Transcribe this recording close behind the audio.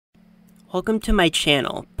Welcome to my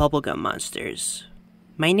channel, BubbleGumMonsters.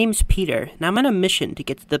 My name's Peter, and I'm on a mission to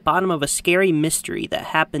get to the bottom of a scary mystery that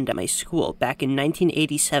happened at my school back in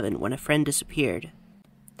 1987 when a friend disappeared.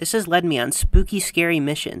 This has led me on spooky, scary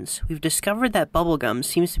missions. We've discovered that bubblegum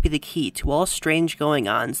seems to be the key to all strange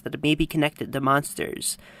going-ons that may be connected to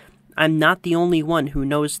monsters. I'm not the only one who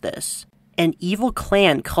knows this. An evil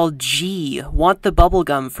clan called G want the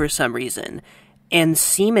bubblegum for some reason, and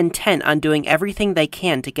seem intent on doing everything they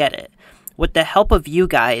can to get it. With the help of you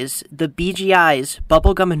guys, the BGI's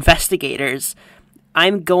Bubblegum Investigators,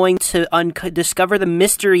 I'm going to discover the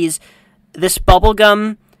mysteries, this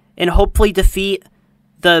bubblegum, and hopefully defeat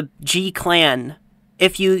the G clan.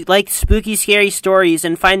 If you like spooky, scary stories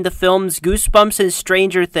and find the films Goosebumps and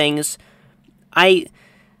Stranger Things,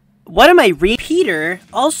 Peter,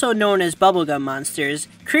 also known as BubbleGumMonsters,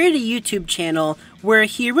 created a YouTube channel where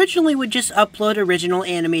he originally would just upload original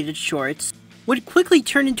animated shorts, would quickly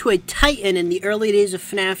turn into a titan in the early days of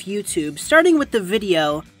FNAF YouTube, starting with the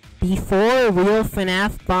video Before Real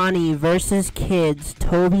FNAF Bonnie vs. Kids,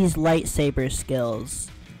 Toby's Lightsaber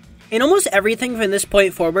Skills. And almost everything from this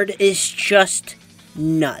point forward is just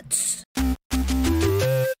nuts.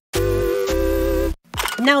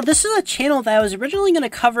 Now, this is a channel that I was originally going to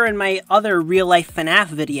cover in my other real-life FNAF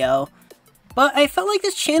video, but I felt like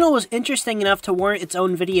this channel was interesting enough to warrant its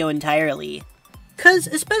own video entirely. Cause,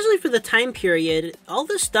 especially for the time period, all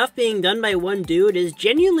this stuff being done by one dude is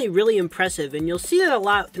genuinely really impressive, and you'll see that a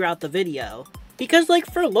lot throughout the video. Because, like,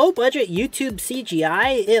 for low-budget YouTube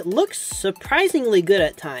CGI, it looks surprisingly good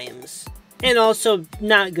at times. And also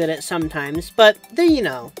not good at sometimes, but there you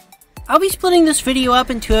know. I'll be splitting this video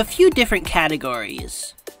up into a few different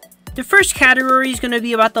categories. The first category is going to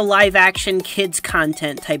be about the live-action kids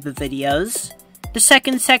content type of videos. The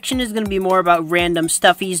second section is going to be more about random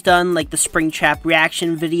stuff he's done, like the Springtrap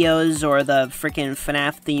reaction videos or the frickin'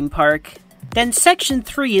 FNAF theme park. Then section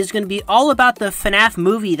 3 is going to be all about the FNAF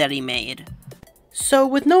movie that he made. So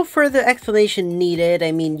with no further explanation needed,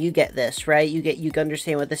 I mean, you get this, right? You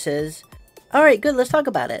understand what this is. Alright, good, let's talk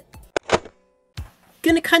about it.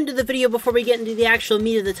 Gonna cut into the video before we get into the actual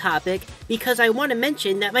meat of the topic, because I want to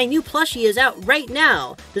mention that my new plushie is out right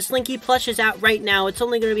now. The Slinky plush is out right now. It's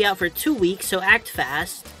only going to be out for 2 weeks, so act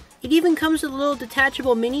fast. It even comes with a little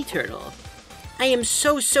detachable mini turtle. I am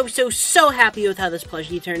so happy with how this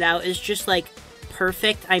plushie turned out. It's just like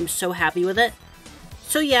perfect. I'm so happy with it.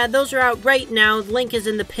 So yeah, those are out right now. The link is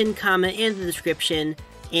in the pinned comment and the description,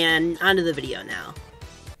 and onto the video now.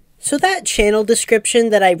 So that channel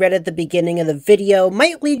description that I read at the beginning of the video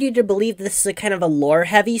might lead you to believe this is a kind of a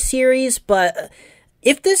lore-heavy series, but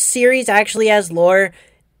if this series actually has lore,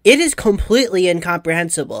 it is completely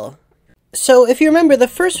incomprehensible. So if you remember, the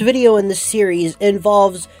first video in this series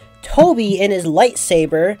involves Toby and his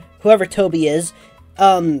lightsaber, whoever Toby is,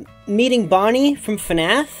 meeting Bonnie from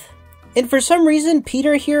FNAF. And for some reason,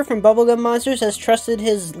 Peter here from BubbleGumMonsters has trusted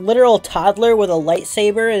his literal toddler with a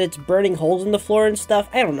lightsaber and it's burning holes in the floor and stuff.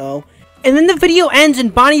 I don't know. And then the video ends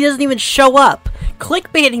and Bonnie doesn't even show up.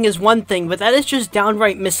 Clickbaiting is one thing, but that is just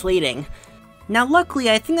downright misleading. Now luckily,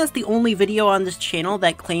 I think that's the only video on this channel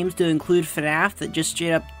that claims to include FNAF that just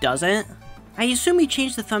straight up doesn't. I assume he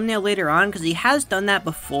changed the thumbnail later on because he has done that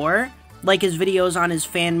before. Like his videos on his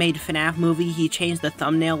fan-made FNAF movie, he changed the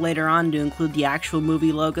thumbnail later on to include the actual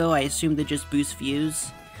movie logo, I assume to just boost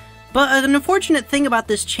views. But an unfortunate thing about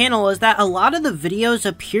this channel is that a lot of the videos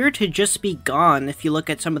appear to just be gone if you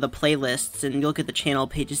look at some of the playlists and you look at the channel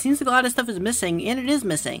page. It seems like a lot of stuff is missing, and it is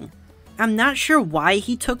missing. I'm not sure why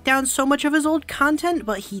he took down so much of his old content,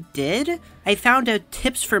 but he did. I found a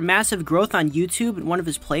tips for massive growth on YouTube in one of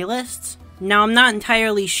his playlists. Now, I'm not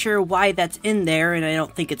entirely sure why that's in there, and I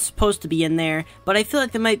don't think it's supposed to be in there, but I feel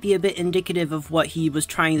like that might be a bit indicative of what he was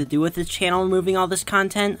trying to do with his channel, removing all this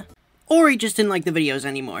content. Or he just didn't like the videos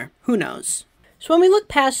anymore. Who knows? So when we look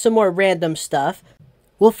past some more random stuff,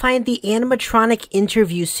 we'll find the animatronic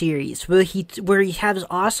interview series, where he has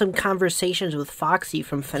awesome conversations with Foxy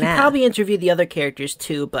from FNAF. He probably interviewed the other characters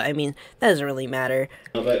too, but I mean, that doesn't really matter.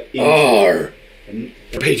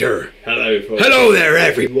 Peter. Hello, folks. Hello there,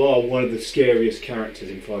 everyone. You are one of the scariest characters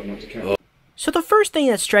in Five Nights at Freddy's. So the first thing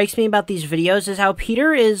that strikes me about these videos is how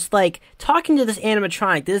Peter is, like, talking to this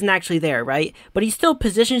animatronic that isn't actually there, right? But he still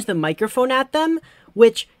positions the microphone at them,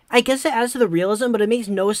 which I guess it adds to the realism, but it makes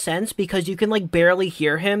no sense because you can, like, barely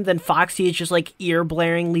hear him. Then Foxy is just, like,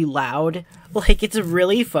 ear-blaringly loud. Like, it's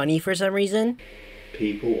really funny for some reason.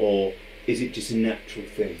 People, or is it just a natural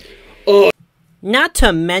thing? Not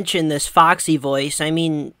to mention this Foxy voice, I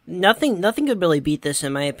mean, nothing could really beat this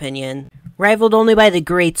in my opinion. rivaled only by the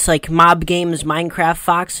greats like Mob Games, Minecraft,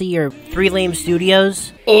 Foxy, or 3 Lame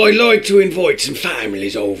Studios. I like to invite some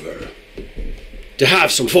families over to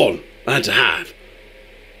have some fun and to have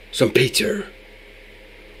some pizza.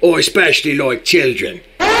 I especially like children.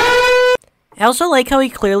 I also like how he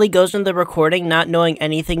clearly goes into the recording not knowing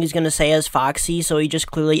anything he's going to say as Foxy, so he just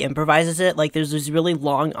clearly improvises it. Like, there's these really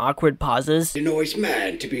long, awkward pauses. A nice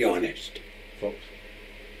man, to be honest. Fox.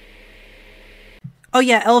 Oh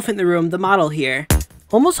yeah, elephant in the room, the model here.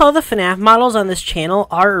 Almost all the FNAF models on this channel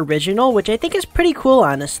are original, which I think is pretty cool,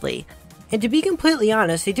 honestly. And to be completely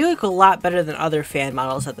honest, they do look a lot better than other fan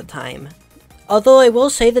models at the time. Although I will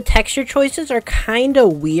say the texture choices are kinda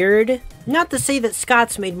weird. Not to say that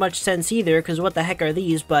Scott's made much sense either, because what the heck are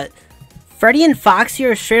these, but Freddy and Foxy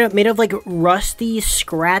are straight up made of like rusty,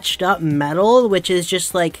 scratched up metal, which is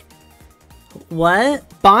just like, what?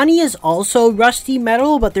 Bonnie is also rusty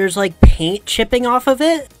metal, but there's like paint chipping off of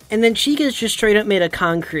it. And then Chica's just straight up made of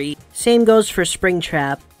concrete. Same goes for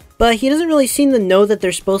Springtrap. But he doesn't really seem to know that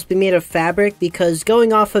they're supposed to be made of fabric, because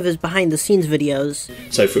going off of his behind the scenes videos.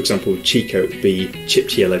 So for example, Chica would be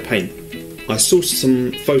chipped yellow paint. I saw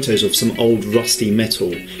some photos of some old rusty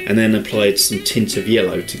metal and then applied some tint of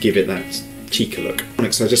yellow to give it that Chica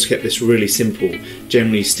look. So I just kept this really simple,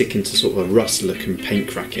 generally sticking to sort of a rust look and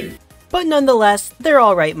paint cracking. But nonetheless, they're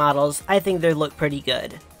alright models. I think they look pretty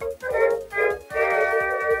good.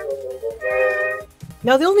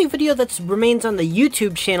 Now, the only video that remains on the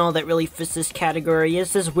YouTube channel that really fits this category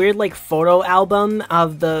is this weird, like, photo album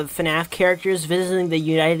of the FNAF characters visiting the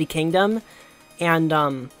United Kingdom. And,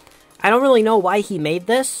 I don't really know why he made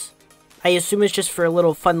this. I assume it's just for a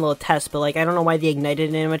little fun little test, but, like, I don't know why the ignited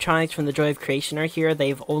animatronics from the Joy of Creation are here.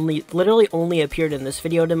 They've literally only appeared in this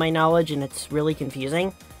video to my knowledge, and it's really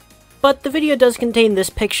confusing. But the video does contain this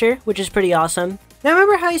picture, which is pretty awesome. Now,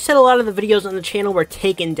 remember how I said a lot of the videos on the channel were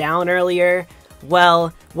taken down earlier?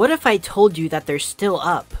 Well, what if I told you that they're still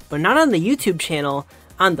up, but not on the YouTube channel,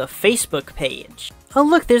 on the Facebook page? Oh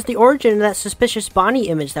look, there's the origin of that suspicious Bonnie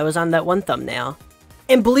image that was on that one thumbnail.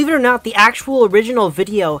 And believe it or not, the actual original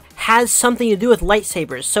video has something to do with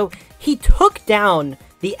lightsabers, so he took down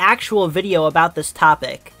the actual video about this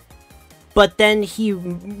topic. But then he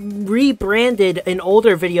rebranded an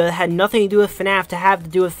older video that had nothing to do with FNAF to have to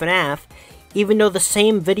do with FNAF, even though the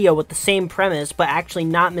same video with the same premise, but actually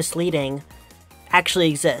not misleading, actually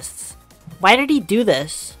exists. Why did he do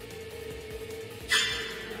this?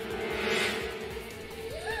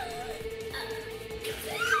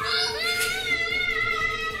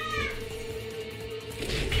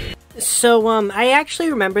 So, I actually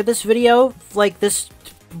remember this video, like,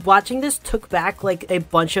 watching this took back, like, a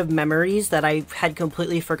bunch of memories that I had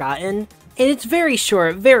completely forgotten. And it's very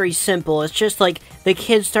short, very simple. It's just, like, the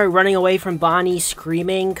kids start running away from Bonnie,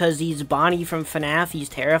 screaming, because he's Bonnie from FNAF, he's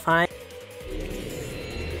terrifying.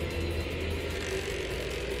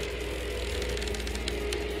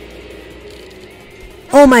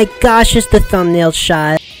 Oh my gosh, it's the thumbnail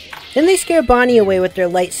shot. Then they scare Bonnie away with their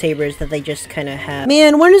lightsabers that they just kind of have.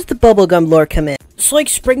 Man, when does the bubblegum lore come in? So, like,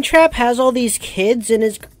 Springtrap has all these kids in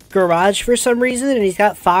his garage for some reason, and he's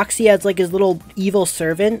got Foxy as, like, his little evil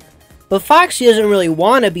servant. But Foxy doesn't really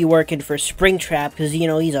want to be working for Springtrap because, you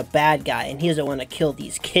know, he's a bad guy and he doesn't want to kill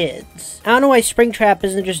these kids. I don't know why Springtrap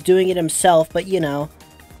isn't just doing it himself, but, you know.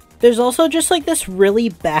 There's also just, like, this really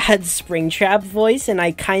bad Springtrap voice, and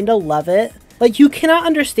I kind of love it. Like, you cannot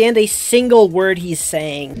understand a single word he's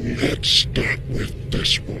saying. Let's start with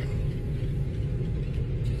this one.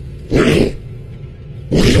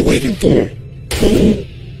 What are you waiting for?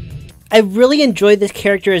 I really enjoyed this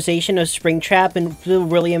characterization of Springtrap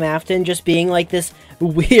and William Afton just being like this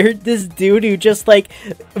dude who just like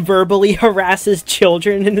verbally harasses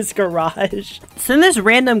children in his garage. So then this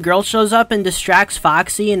random girl shows up and distracts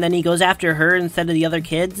Foxy, and then he goes after her instead of the other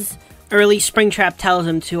kids. Or at least Springtrap tells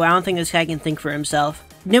him to. I don't think this guy can think for himself.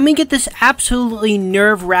 Then we get this absolutely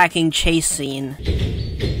nerve-wracking chase scene.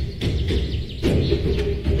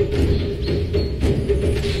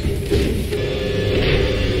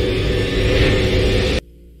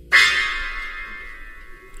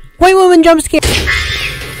 White woman jump scare!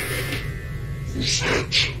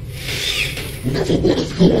 Another one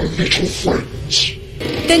of your little friends.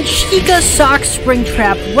 Then Chica socks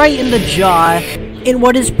Springtrap right in the jaw in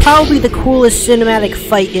what is probably the coolest cinematic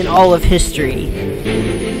fight in all of history.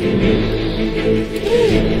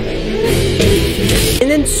 And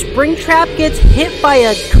then Springtrap gets hit by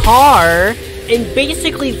a car and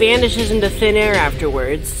basically vanishes into thin air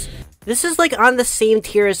afterwards. This is like on the same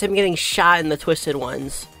tier as him getting shot in the Twisted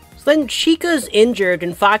Ones. So then Chica's injured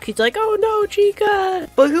and Foxy's like, oh no, Chica!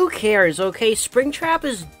 But who cares, okay? Springtrap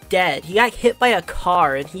is dead. He got hit by a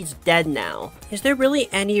car and he's dead now. Is there really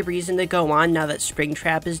any reason to go on now that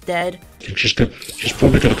Springtrap is dead? I think she's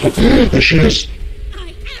probably gonna come. There she is!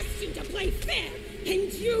 I asked you to play fair,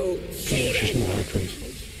 and you cheated! She's not happy.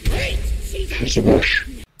 Great cheater! She's a wash.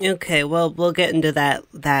 Okay, well, we'll get into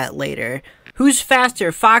that later. Who's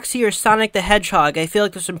faster, Foxy or Sonic the Hedgehog? I feel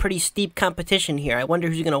like there's some pretty steep competition here. I wonder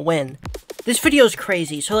who's gonna win. This video is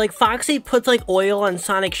crazy. So, like, Foxy puts, like, oil on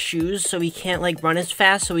Sonic's shoes so he can't, like, run as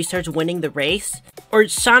fast, so he starts winning the race. Or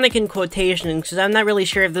Sonic in quotations, because I'm not really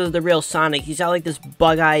sure if this is the real Sonic. He's got, like, this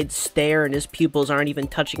bug-eyed stare, and his pupils aren't even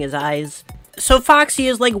touching his eyes. So Foxy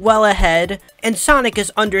is, like, well ahead, and Sonic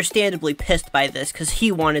is understandably pissed by this, because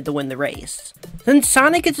he wanted to win the race. Then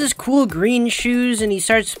Sonic gets his cool green shoes, and he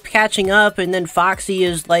starts catching up, and then Foxy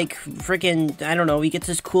is, like, freaking, I don't know, he gets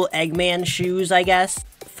his cool Eggman shoes, I guess.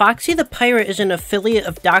 Foxy the Pirate is an affiliate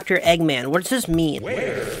of Dr. Eggman. What does this mean?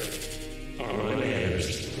 Where are my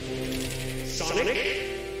Sonic?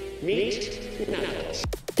 Meet Knuckles.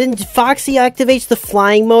 Then Foxy activates the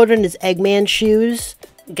flying mode on his Eggman shoes.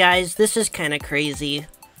 Guys, this is kind of crazy.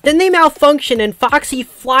 Then they malfunction and Foxy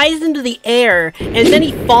flies into the air, and then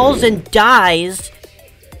he falls and dies.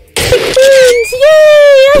 Ice creams!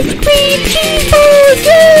 Yay! Ice cream! Cheese balls!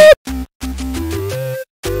 Yay!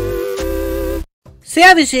 So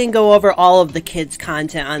I obviously didn't go over all of the kids'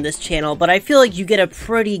 content on this channel, but I feel like you get a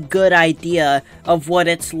pretty good idea of what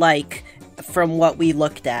it's like from what we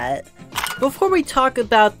looked at. Before we talk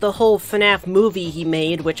about the whole FNAF movie he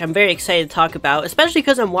made, which I'm very excited to talk about, especially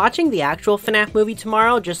because I'm watching the actual FNAF movie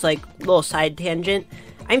tomorrow, just like a little side tangent.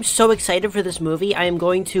 I'm so excited for this movie. I am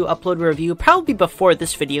going to upload a review probably before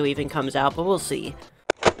this video even comes out, but we'll see.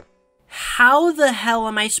 How the hell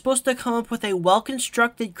am I supposed to come up with a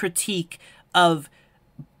well-constructed critique of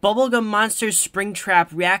BubbleGumMonsters Springtrap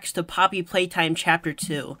reacts to Poppy Playtime Chapter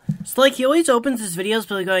 2. So, like, he always opens his videos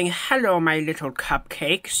by going, hello, my little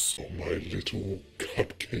cupcakes. Oh, my little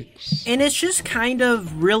cupcakes. And it's just kind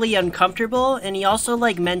of really uncomfortable, and he also,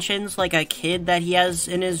 like, mentions, like, a kid that he has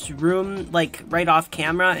in his room, like, right off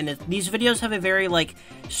camera, and these videos have a very, like,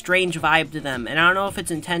 strange vibe to them, and I don't know if it's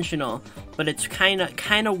intentional, but it's kind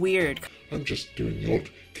of weird. I'm just doing the odd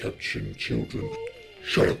capturing children.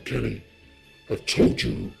 Shut up, Kenny. I've told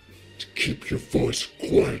you to keep your voice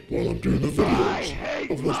quiet while I'm doing the videos. I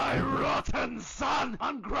hate my rotten son!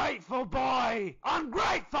 Ungrateful boy!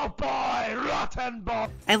 Ungrateful boy! Rotten boy!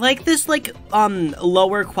 I like this, like,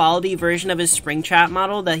 lower quality version of his Springtrap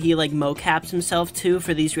model that he, like, mocaps himself to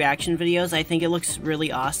for these reaction videos. I think it looks really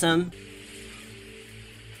awesome.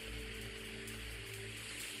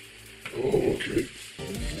 Oh, okay.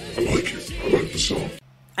 I like it. I like the song.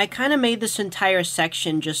 I kind of made this entire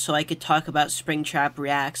section just so I could talk about Springtrap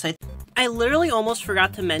Reacts. I literally almost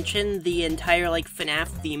forgot to mention the entire, like, FNAF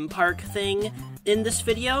theme park thing in this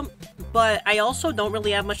video, but I also don't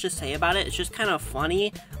really have much to say about it. It's just kind of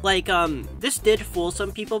funny. Like, this did fool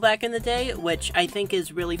some people back in the day, which I think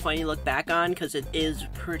is really funny to look back on, because it is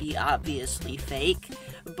pretty obviously fake.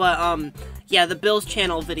 But, yeah, the Bill's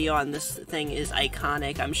channel video on this thing is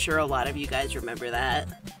iconic. I'm sure a lot of you guys remember that.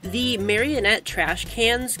 The marionette trash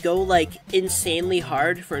cans go, like, insanely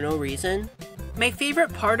hard for no reason. My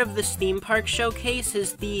favorite part of this theme park showcase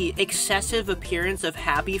is the excessive appearance of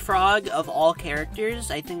Happy Frog of all characters.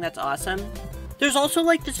 I think that's awesome. There's also,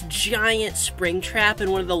 like, this giant Springtrap in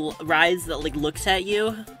one of the rides that, like, looks at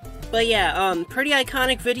you. But yeah, pretty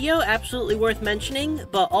iconic video, absolutely worth mentioning,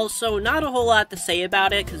 but also not a whole lot to say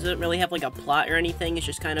about it, because it doesn't really have, like, a plot or anything. It's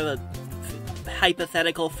just kind of a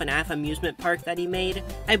hypothetical FNAF amusement park that he made.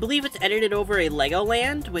 I believe it's edited over a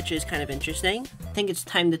Legoland, which is kind of interesting. I think it's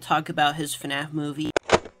time to talk about his FNAF movie.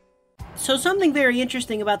 So something very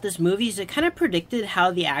interesting about this movie is it kind of predicted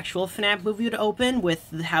how the actual FNAF movie would open,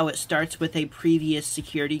 with how it starts with a previous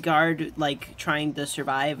security guard, like, trying to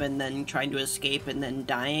survive and then trying to escape and then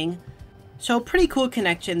dying. So pretty cool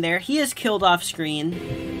connection there. He is killed off screen.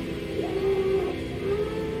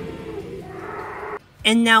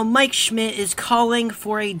 And now Mike Schmidt is calling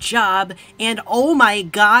for a job, and oh my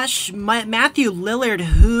gosh, Matthew Lillard,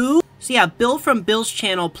 who? So yeah, Bill from Bill's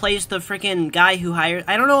channel plays the freaking guy who hired.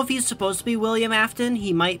 I don't know if he's supposed to be William Afton.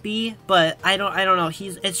 He might be, but I don't know.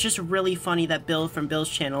 It's just really funny that Bill from Bill's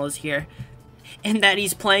channel is here, and that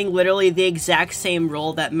he's playing literally the exact same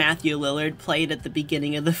role that Matthew Lillard played at the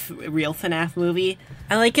beginning of the real FNAF movie.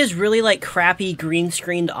 I like his really, like, crappy green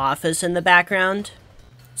screened office in the background.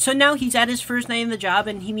 So now he's at his first night in the job,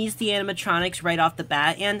 and he meets the animatronics right off the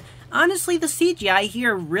bat, and honestly, the CGI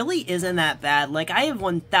here really isn't that bad. Like, I have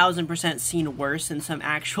 1000% seen worse in some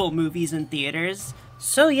actual movies in theaters.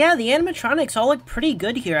 So yeah, the animatronics all look pretty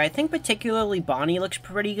good here. I think particularly Bonnie looks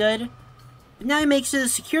pretty good. But now he makes it to the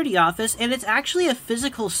security office, and it's actually a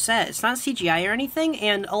physical set. It's not CGI or anything,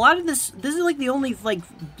 and a lot of this is like the only like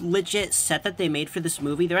legit set that they made for this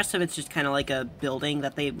movie. The rest of it's just kind of like a building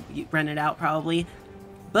that they rented out probably.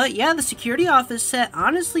 But yeah, the security office set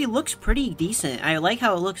honestly looks pretty decent. I like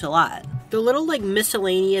how it looks a lot. The little like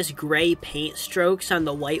miscellaneous gray paint strokes on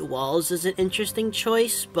the white walls is an interesting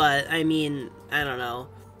choice, but I mean, I don't know.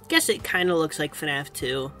 Guess it kind of looks like FNAF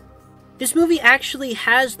 2. This movie actually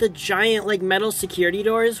has the giant like metal security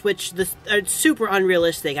doors, which are super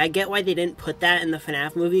unrealistic. I get why they didn't put that in the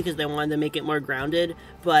FNAF movie because they wanted to make it more grounded,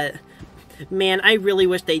 but man, I really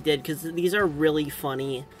wish they did because these are really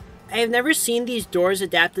funny. I have never seen these doors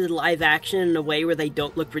adapted to live action in a way where they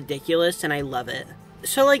don't look ridiculous, and I love it.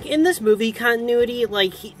 So, like, in this movie continuity,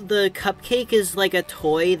 like, the cupcake is, like, a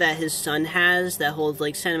toy that his son has that holds,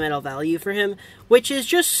 like, sentimental value for him, which is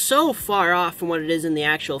just so far off from what it is in the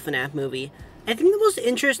actual FNAF movie. I think the most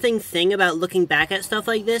interesting thing about looking back at stuff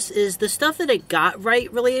like this is the stuff that it got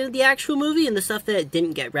right related to the actual movie and the stuff that it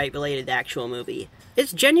didn't get right related to the actual movie.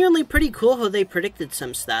 It's genuinely pretty cool how they predicted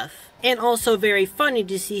some stuff. And also very funny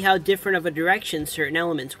to see how different of a direction certain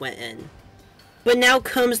elements went in. But now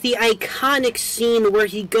comes the iconic scene where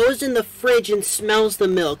he goes in the fridge and smells the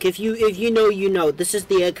milk. If you know, you know. This is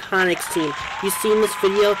the iconic scene. You've seen this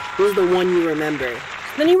video, this is the one you remember.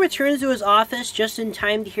 Then he returns to his office just in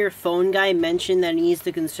time to hear Phone Guy mention that he needs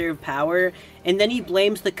to conserve power, and then he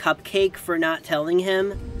blames the cupcake for not telling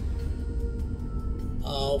him.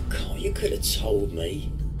 Oh, God, you could have told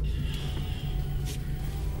me.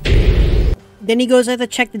 Then he goes out to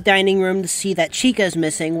check the dining room to see that Chica's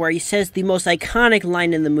missing, where he says the most iconic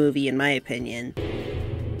line in the movie, in my opinion.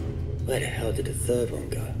 Where the hell did the third one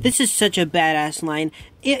go? This is such a badass line.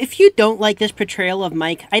 If you don't like this portrayal of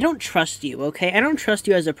Mike, I don't trust you, okay? I don't trust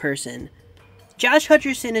you as a person. Josh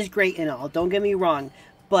Hutcherson is great and all, don't get me wrong,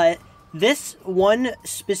 but this one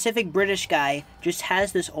specific British guy just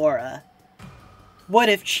has this aura. What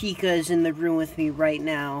if Chica is in the room with me right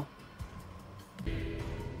now?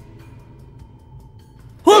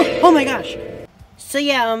 Oh my gosh! So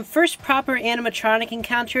yeah, first proper animatronic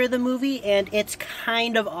encounter of the movie, and it's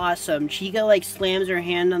kind of awesome. Chica, like, slams her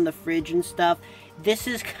hand on the fridge and stuff. This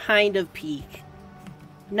is kind of peak.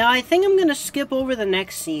 Now, I think I'm gonna skip over the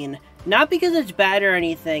next scene. Not because it's bad or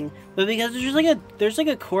anything, but because there's like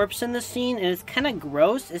a corpse in the scene, and it's kind of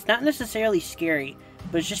gross. It's not necessarily scary,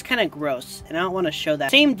 but it's just kind of gross, and I don't want to show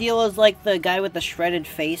that. Same deal as, like, the guy with the shredded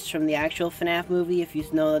face from the actual FNAF movie, if you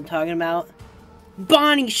know what I'm talking about.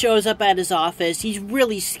 Bonnie shows up at his office. He's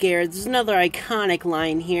really scared. There's another iconic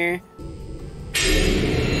line here.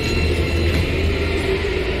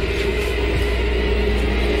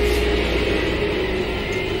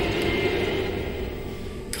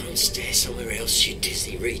 Can't stare somewhere else, you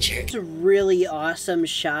Disney reject. It's a really awesome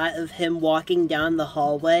shot of him walking down the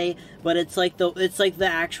hallway, but it's like the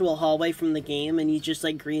actual hallway from the game, and he's just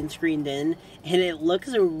like green screened in, and it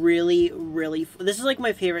looks really. This is like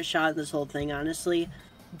my favorite shot in this whole thing, honestly.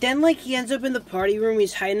 Then, like, he ends up in the party room,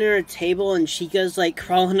 he's hiding under a table, and Chica's, like,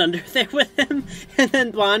 crawling under there with him, and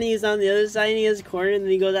then Bonnie's on the other side, and he has a corner, and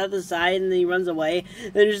then he goes out the side, and then he runs away.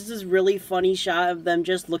 And there's just this really funny shot of them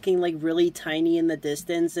just looking, like, really tiny in the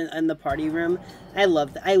distance in the party room. I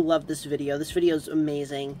love this video. This video is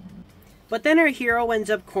amazing. But then our hero ends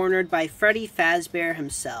up cornered by Freddy Fazbear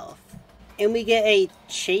himself. And we get a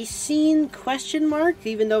chase scene, question mark,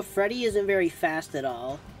 even though Freddy isn't very fast at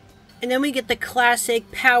all. And then we get the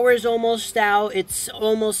classic, power's almost out, it's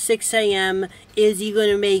almost 6 a.m., is he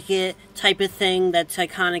gonna make it type of thing that's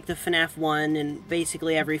iconic to FNAF 1 and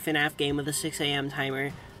basically every FNAF game with a 6 a.m.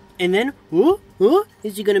 timer. And then,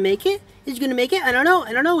 is he gonna make it? Is he gonna make it? I don't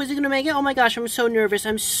know, is he gonna make it? Oh my gosh, I'm so nervous,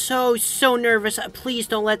 I'm so nervous, please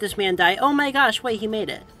don't let this man die. Oh my gosh, wait, he made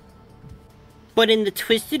it. But in the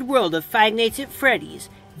twisted world of Five Nights at Freddy's,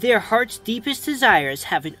 their heart's deepest desires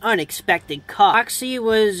have an unexpected cost. Foxy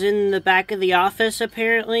was in the back of the office,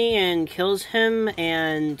 apparently, and kills him,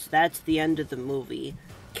 and that's the end of the movie.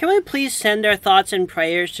 Can we please send our thoughts and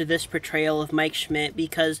prayers to this portrayal of Mike Schmidt,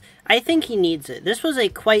 because I think he needs it. This was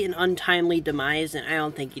quite an untimely demise, and I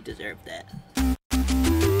don't think he deserved it.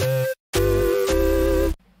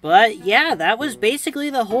 But yeah, that was basically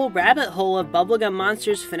the whole rabbit hole of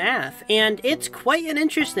BubbleGumMonsters FNAF, and it's quite an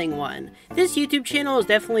interesting one. This YouTube channel is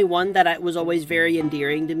definitely one that was always very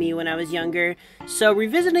endearing to me when I was younger, so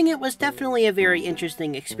revisiting it was definitely a very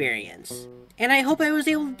interesting experience. And I hope I was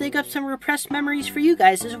able to dig up some repressed memories for you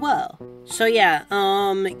guys as well. So yeah,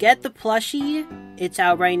 get the plushie, it's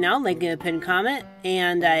out right now, link in a pinned comment,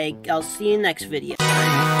 and I'll see you in the next video.